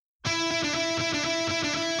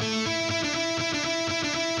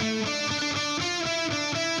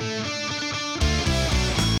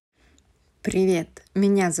Привет,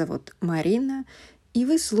 меня зовут Марина, и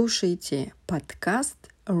вы слушаете подкаст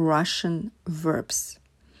Russian Verbs.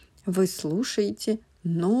 Вы слушаете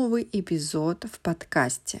новый эпизод в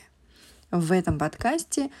подкасте. В этом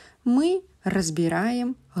подкасте мы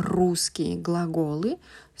разбираем русские глаголы,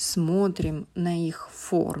 смотрим на их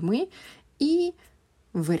формы и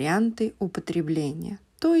варианты употребления,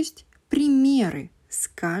 то есть примеры с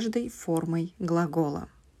каждой формой глагола.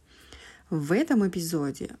 В этом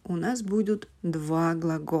эпизоде у нас будут два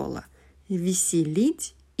глагола –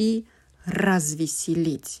 «веселить» и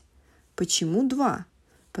 «развеселить». Почему два?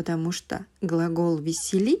 Потому что глагол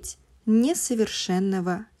 «веселить»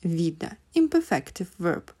 несовершенного вида – imperfective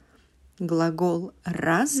verb. Глагол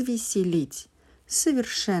 «развеселить»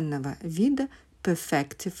 совершенного вида –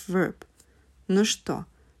 perfective verb. Ну что,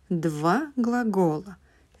 два глагола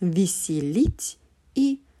 – «веселить»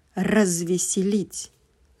 и «развеселить».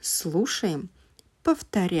 Слушаем,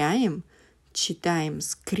 повторяем, читаем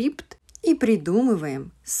скрипт и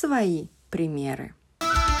придумываем свои примеры.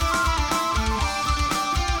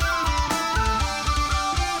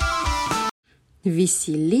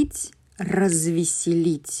 Веселить,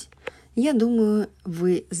 развеселить. Я думаю,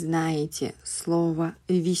 вы знаете слово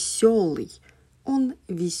 «веселый». Он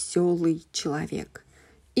веселый человек.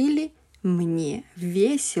 Или «мне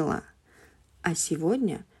весело». А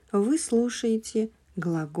сегодня вы слушаете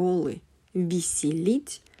глаголы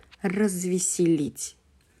 «веселить», «развеселить».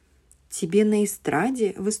 Тебе на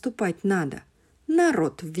эстраде выступать надо,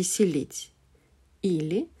 народ веселить.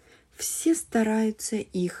 Или все стараются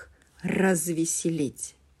их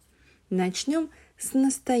развеселить. Начнем с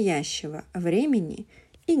настоящего времени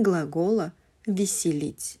и глагола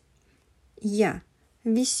 «веселить». Я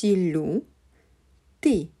веселю,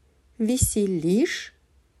 ты веселишь,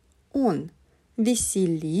 он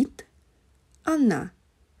веселит, она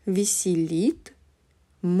веселит,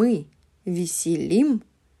 мы веселим,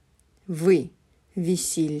 вы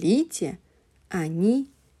веселите,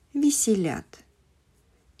 они веселят.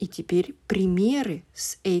 И теперь примеры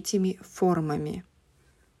с этими формами.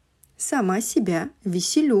 Сама себя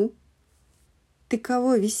веселю. Ты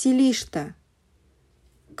кого веселишь-то?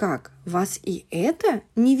 Как, вас и это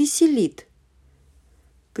не веселит?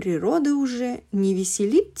 Природа уже не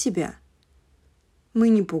веселит тебя? Мы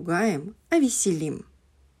не пугаем, а веселим.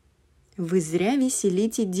 Вы зря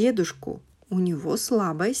веселите дедушку, у него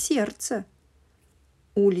слабое сердце.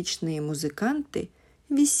 Уличные музыканты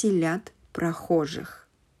веселят прохожих.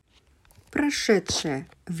 Прошедшее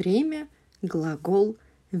время глагол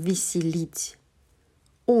 «веселить».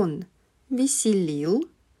 Он веселил,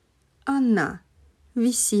 она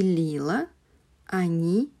веселила,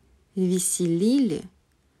 они веселили.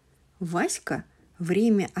 Васька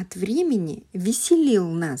время от времени веселил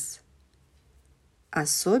нас.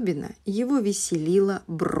 Особенно его веселила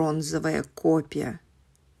бронзовая копия.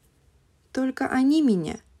 Только они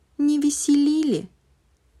меня не веселили.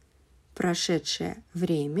 Прошедшее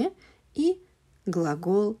время и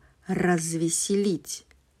глагол «развеселить».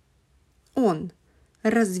 Он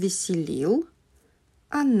развеселил,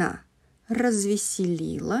 она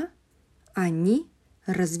развеселила, они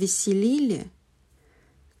развеселили.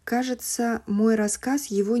 Кажется, мой рассказ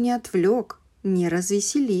его не отвлек, не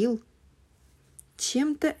развеселил.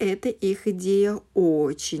 Чем-то эта их идея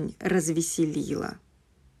очень развеселила.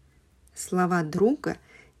 Слова друга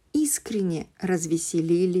искренне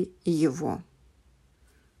развеселили его.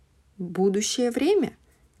 Будущее время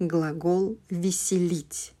 – глагол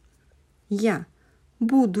 «веселить». Я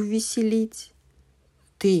буду веселить,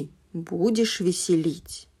 ты будешь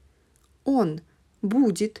веселить, он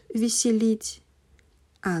будет веселить,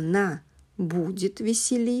 она будет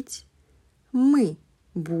веселить, мы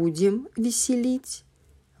будем веселить,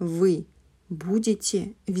 вы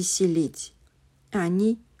будете веселить,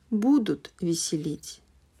 они будут веселить.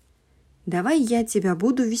 Давай я тебя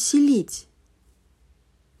буду веселить.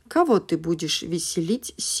 Кого ты будешь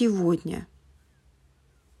веселить сегодня?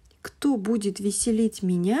 Кто будет веселить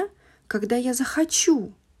меня, когда я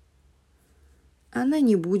захочу? Она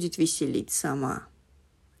не будет веселить сама.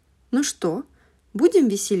 Ну что, будем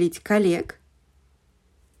веселить коллег?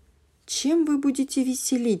 Чем вы будете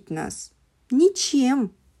веселить нас?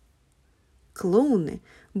 Ничем. Клоуны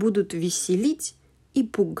будут веселить и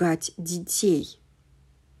пугать детей.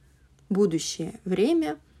 Будущее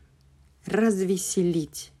время –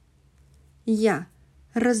 развеселить. Я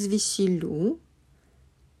развеселю,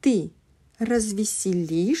 ты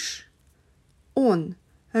развеселишь, он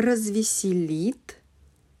развеселит,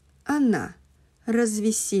 она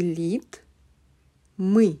развеселит,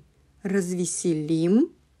 мы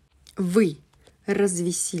развеселим, вы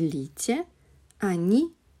развеселите,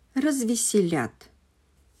 они развеселят.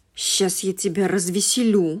 Сейчас я тебя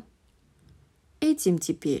развеселю. Этим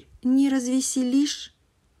теперь не развеселишь.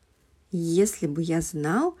 Если бы я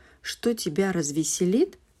знал, что тебя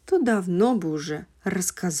развеселит, то давно бы уже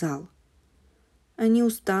рассказал. Они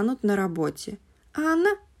устанут на работе, а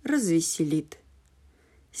она развеселит.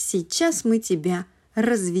 Сейчас мы тебя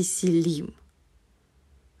развеселим.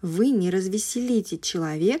 Вы не развеселите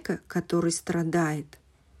человека, который страдает.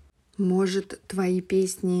 Может, твои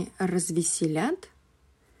песни развеселят?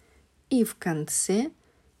 И в конце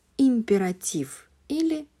императив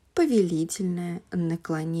или повелительное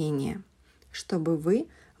наклонение, чтобы вы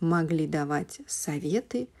могли давать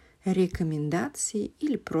советы, рекомендации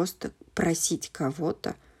или просто просить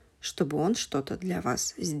кого-то, чтобы он что-то для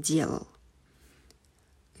вас сделал.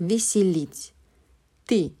 Веселить.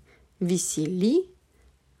 Ты весели,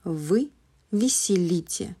 вы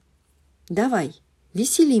веселите. Давай,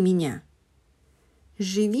 весели меня.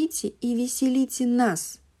 Живите и веселите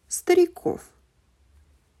нас, стариков.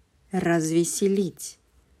 Развеселить.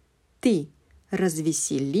 Ты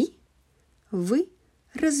развесели, вы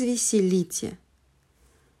развеселите.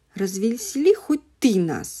 Развесели хоть ты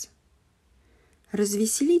нас.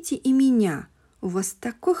 Развеселите и меня. У вас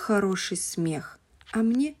такой хороший смех, а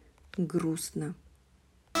мне грустно.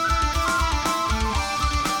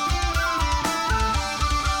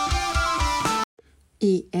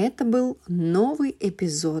 И это был новый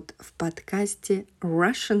эпизод в подкасте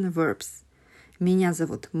Russian Verbs. Меня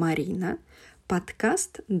зовут Марина.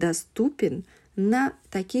 Подкаст доступен на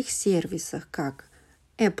таких сервисах, как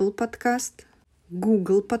Apple Podcast,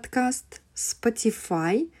 Google Podcast,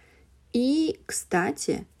 Spotify. И,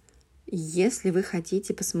 кстати, если вы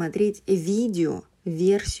хотите посмотреть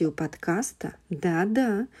видео-версию подкаста,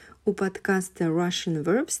 да-да, у подкаста Russian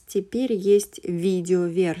Verbs теперь есть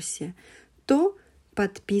видеоверсия, то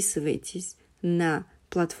подписывайтесь на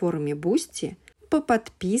платформе Boosty. По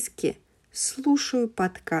подписке слушаю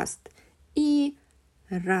подкаст. И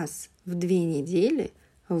раз в 2 недели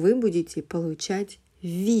вы будете получать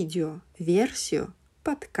видео-версию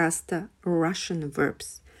подкаста Russian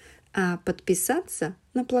Verbs. А подписаться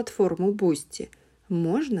на платформу Boosty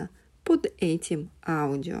можно под этим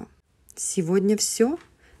аудио. Сегодня все.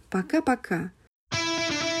 Пока-пока.